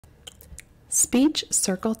Speech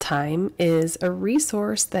Circle Time is a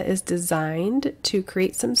resource that is designed to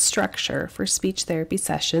create some structure for speech therapy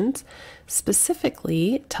sessions,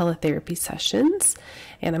 specifically teletherapy sessions,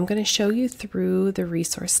 and I'm going to show you through the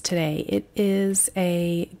resource today. It is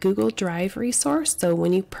a Google Drive resource, so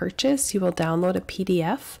when you purchase, you will download a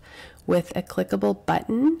PDF with a clickable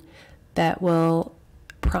button that will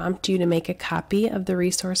prompt you to make a copy of the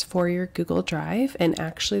resource for your Google Drive. And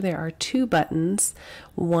actually there are two buttons.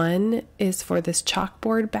 One is for this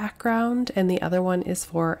chalkboard background and the other one is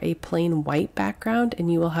for a plain white background,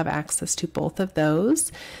 and you will have access to both of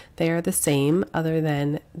those. They are the same other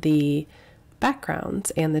than the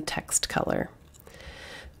backgrounds and the text color.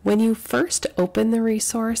 When you first open the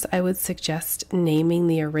resource, I would suggest naming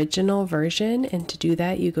the original version, and to do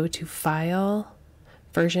that you go to File,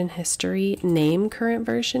 Version History, Name Current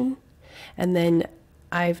Version, and then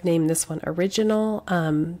I've named this one Original,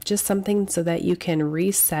 just something so that you can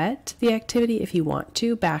reset the activity if you want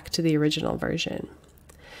to back to the original version.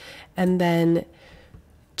 And then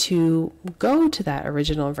to go to that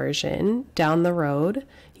original version down the road,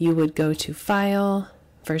 you would go to File,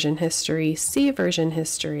 Version History, See Version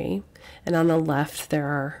History, and on the left there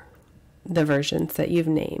are the versions that you've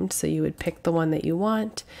named. So you would pick the one that you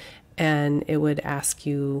want, and it would ask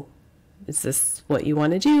you, is this what you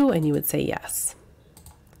want to do? And you would say yes.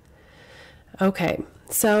 Okay,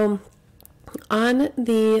 so on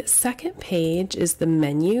the second page is the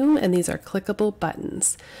menu, and these are clickable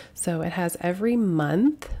buttons. So it has every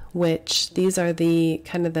month, which these are the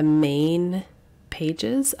kind of the main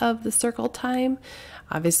pages of the circle time.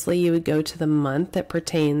 Obviously you would go to the month that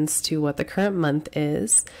pertains to what the current month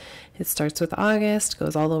is. It starts with August,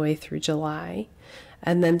 goes all the way through July.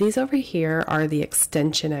 And then these over here are the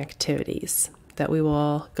extension activities that we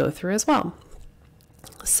will go through as well.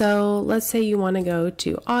 So let's say you want to go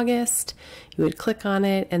to August, you would click on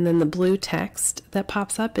it, and then the blue text that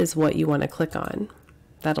pops up is what you want to click on.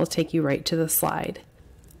 That'll take you right to the slide.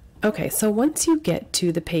 Okay, so once you get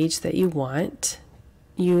to the page that you want,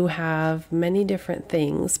 you have many different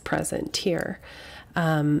things present here.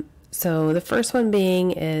 So the first one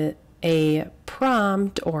being a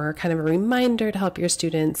prompt or kind of a reminder to help your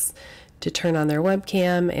students to turn on their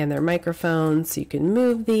webcam and their microphone, so you can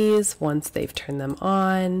move these once they've turned them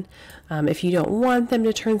on. If you don't want them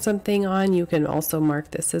to turn something on, you can also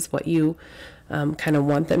mark this as what you kind of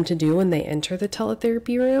want them to do when they enter the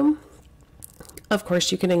teletherapy room. Of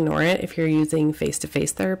course, you can ignore it if you're using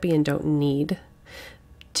face-to-face therapy and don't need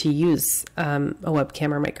to use a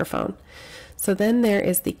webcam or microphone. So then there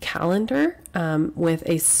is the calendar with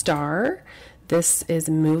a star. This is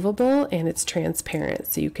movable and it's transparent,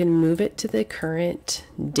 so you can move it to the current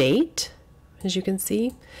date. As you can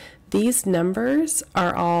see, these numbers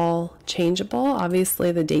are all changeable.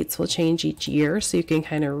 Obviously the dates will change each year, so you can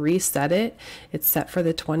kind of reset it. It's set for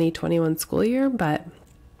the 2021 school year, but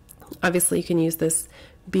obviously you can use this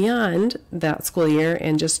beyond that school year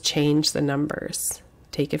and just change the numbers.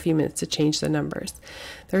 Take a few minutes to change the numbers.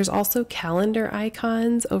 There's also calendar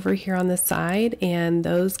icons over here on the side, and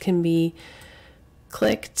those can be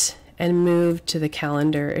clicked and moved to the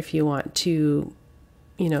calendar if you want to,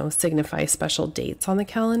 you know, signify special dates on the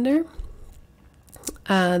calendar.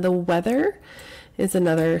 The weather is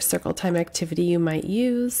another circle time activity you might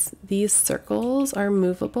use. These circles are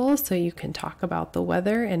movable, so you can talk about the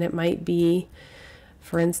weather, and it might be,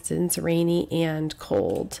 for instance, rainy and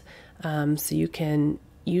cold. So you can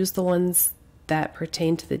use the ones that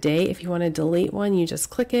pertain to the day. If you want to delete one, you just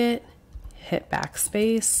click it, hit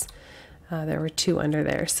backspace. There were two under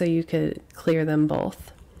there, so you could clear them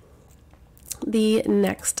both. The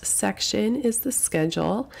next section is the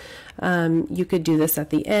schedule. You could do this at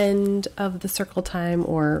the end of the circle time,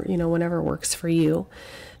 or whenever works for you.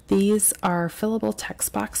 These are fillable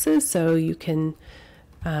text boxes, so you can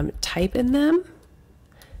type in them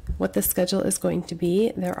what the schedule is going to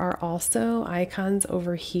be. There are also icons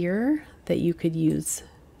over here that you could use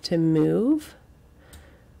to move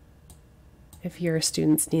if your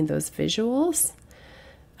students need those visuals.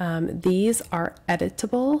 These are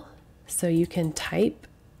editable, so you can type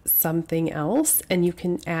something else and you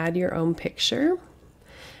can add your own picture.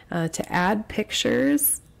 To add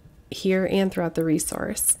pictures here and throughout the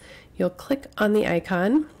resource, you'll click on the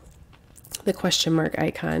icon, the question mark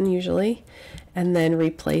icon usually, and then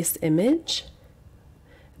replace image.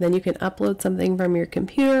 Then you can upload something from your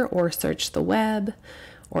computer or search the web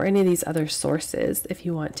or any of these other sources if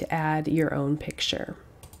you want to add your own picture.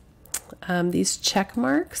 These check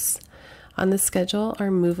marks on the schedule are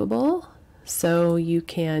movable, so you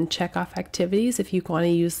can check off activities. If you want to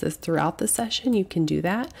use this throughout the session, you can do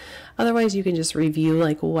that. Otherwise, you can just review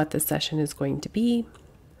like what the session is going to be.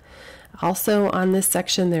 Also on this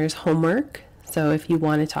section, there's homework. So if you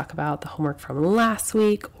want to talk about the homework from last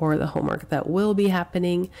week or the homework that will be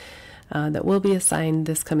happening, that will be assigned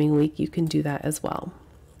this coming week, you can do that as well.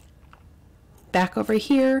 Back over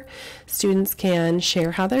here, students can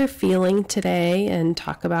share how they're feeling today and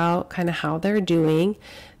talk about kind of how they're doing.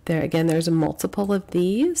 There again, there's a multiple of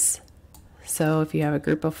these. So if you have a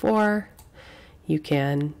group of 4,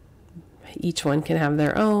 each one can have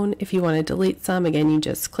their own. If you want to delete some, again, you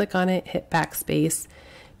just click on it, hit backspace.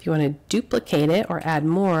 If you want to duplicate it or add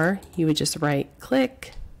more, you would just right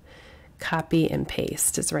click, copy and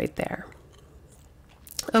paste is right there.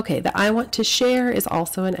 Okay, the I want to share is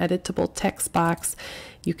also an editable text box.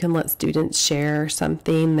 You can let students share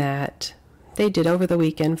something that they did over the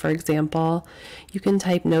weekend, for example. You can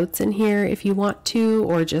type notes in here if you want to,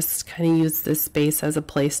 or just kind of use this space as a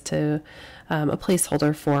place to, a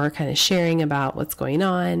placeholder for kind of sharing about what's going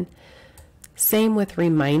on. Same with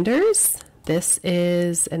reminders. This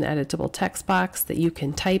is an editable text box that you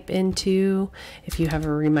can type into. If you have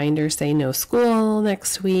a reminder, say no school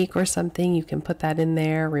next week or something, you can put that in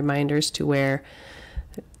there. Reminders to wear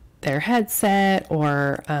their headset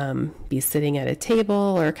or be sitting at a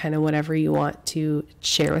table or kind of whatever you want to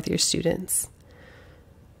share with your students.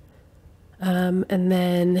 And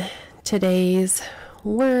then today's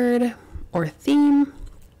word or theme.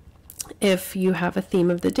 If you have a theme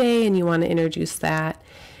of the day and you want to introduce that,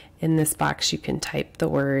 in this box you can type the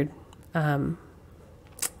word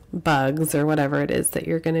bugs or whatever it is that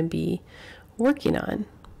you're going to be working on.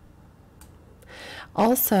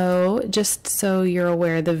 Also, just so you're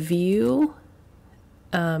aware, the view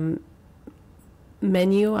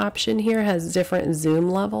menu option here has different zoom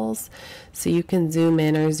levels, so you can zoom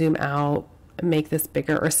in or zoom out, make this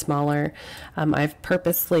bigger or smaller. I've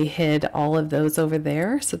purposely hid all of those over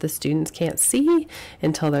there so the students can't see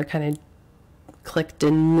until they're kind of clicked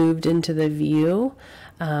and moved into the view,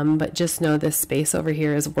 but just know this space over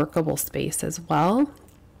here is workable space as well,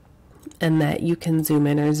 and that you can zoom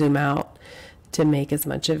in or zoom out to make as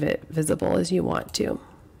much of it visible as you want to.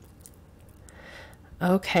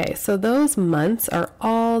 Okay, so those months are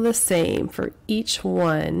all the same for each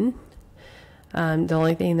one. The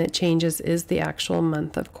only thing that changes is the actual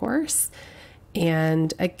month, of course.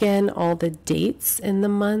 And again, all the dates in the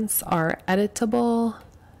months are editable,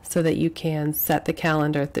 so that you can set the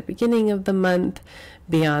calendar at the beginning of the month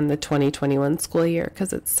beyond the 2021 school year,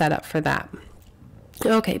 because it's set up for that.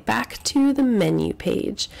 Okay, back to the menu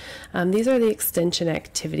page. These are the extension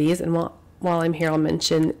activities, and while I'm here, I'll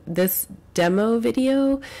mention this demo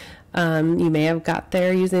video. You may have got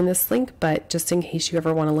there using this link, but just in case you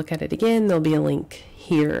ever want to look at it again, there'll be a link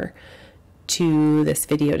here to this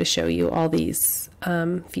video to show you all these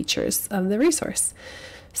features of the resource.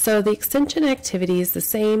 So the extension activities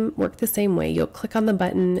work the same way. You'll click on the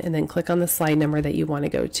button and then click on the slide number that you want to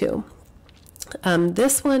go to.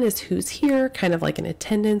 This one is who's here, kind of like an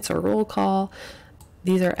attendance or roll call.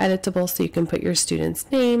 These are editable, so you can put your students'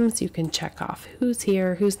 names, you can check off who's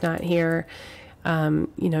here, who's not here. You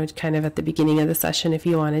know, kind of at the beginning of the session, if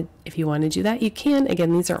you want to do that, you can.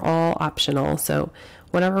 Again, these are all optional, so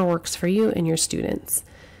whatever works for you and your students.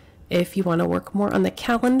 If you want to work more on the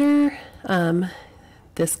calendar,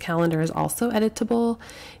 this calendar is also editable.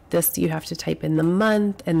 This you have to type in the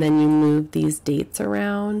month, and then you move these dates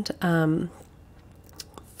around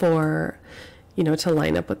for, you know, to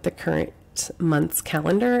line up with the current month's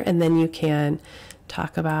calendar. And then you can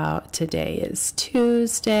talk about today is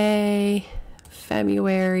Tuesday,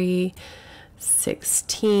 February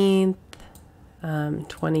 16th,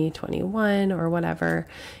 2021 or whatever.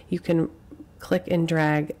 You can click and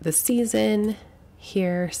drag the season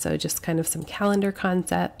here, so just kind of some calendar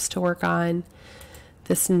concepts to work on.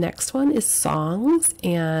 This next one is songs,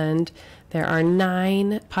 and there are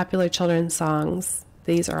 9 popular children's songs.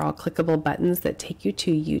 These are all clickable buttons that take you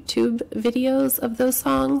to YouTube videos of those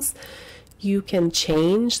songs. You can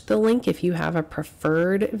change the link if you have a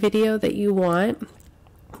preferred video that you want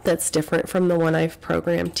that's different from the one I've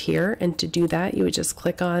programmed here, and to do that you would just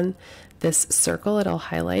click on this circle, it'll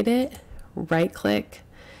highlight it, right click,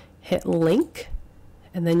 hit link,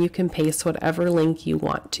 and then you can paste whatever link you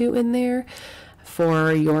want to in there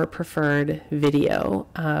for your preferred video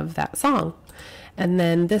of that song. And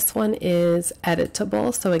then this one is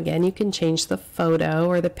editable, so again you can change the photo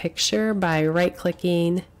or the picture by right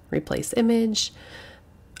clicking, replace image.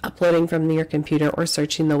 Uploading from your computer or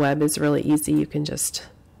searching the web is really easy. You can just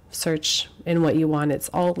search in what you want. It's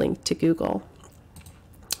all linked to Google.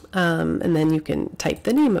 And then you can type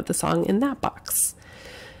the name of the song in that box.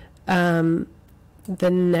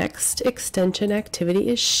 The next extension activity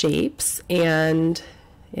is shapes, and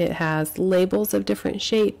It has labels of different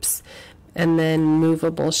shapes and then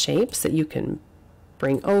movable shapes that you can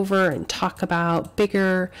bring over and talk about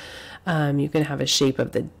bigger. You can have a shape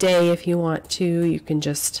of the day if you want to. You can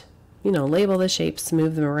just, label the shapes,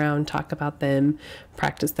 move them around, talk about them,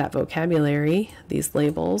 practice that vocabulary, these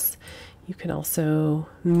labels. You can also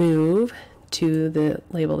move to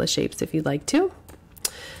label the shapes if you'd like to.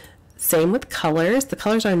 Same with colors. The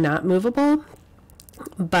colors are not movable,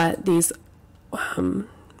 but these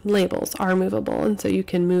labels are movable, and so you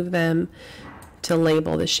can move them to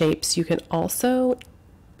label the shapes. You can also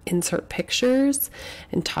insert pictures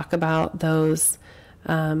and talk about those,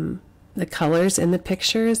 the colors in the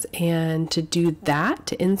pictures, and to do that,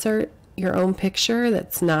 to insert your own picture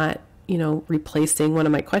that's not, replacing one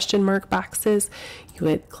of my question mark boxes, you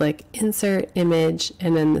would click insert image,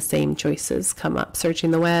 and then the same choices come up,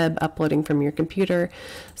 searching the web, uploading from your computer.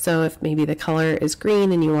 So if maybe the color is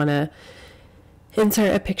green and you want to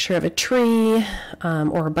insert a picture of a tree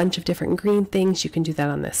or a bunch of different green things, you can do that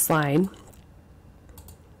on this slide.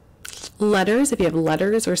 Letters, if you have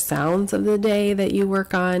letters or sounds of the day that you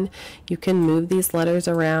work on, you can move these letters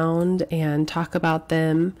around and talk about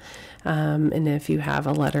them. And if you have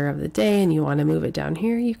a letter of the day and you want to move it down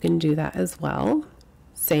here, you can do that as well.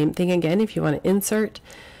 Same thing again, if you want to insert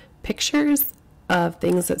pictures of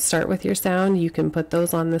things that start with your sound, you can put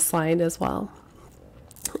those on the slide as well.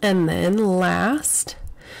 And then last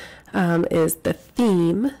is the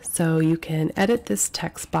theme. So you can edit this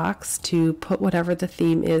text box to put whatever the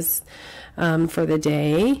theme is for the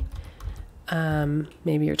day.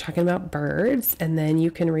 Maybe you're talking about birds, and then you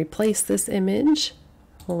can replace this image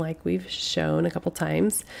like we've shown a couple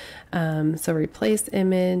times. So replace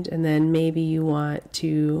image, and then maybe you want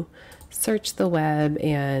to search the web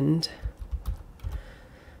and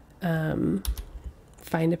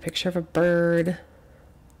find a picture of a bird.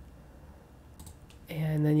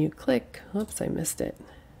 And then you click, oops, I missed it.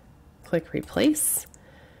 Click replace,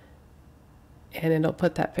 and it'll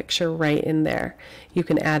put that picture right in there. You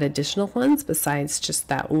can add additional ones besides just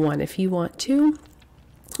that one if you want to.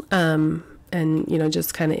 And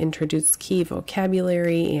just kind of introduce key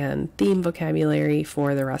vocabulary and theme vocabulary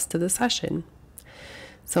for the rest of the session.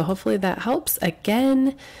 So hopefully that helps.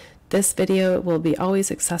 Again, this video will be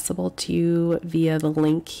always accessible to you via the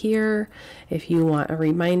link here if you want a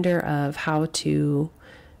reminder of how to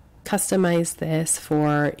customize this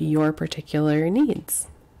for your particular needs.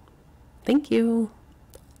 Thank you.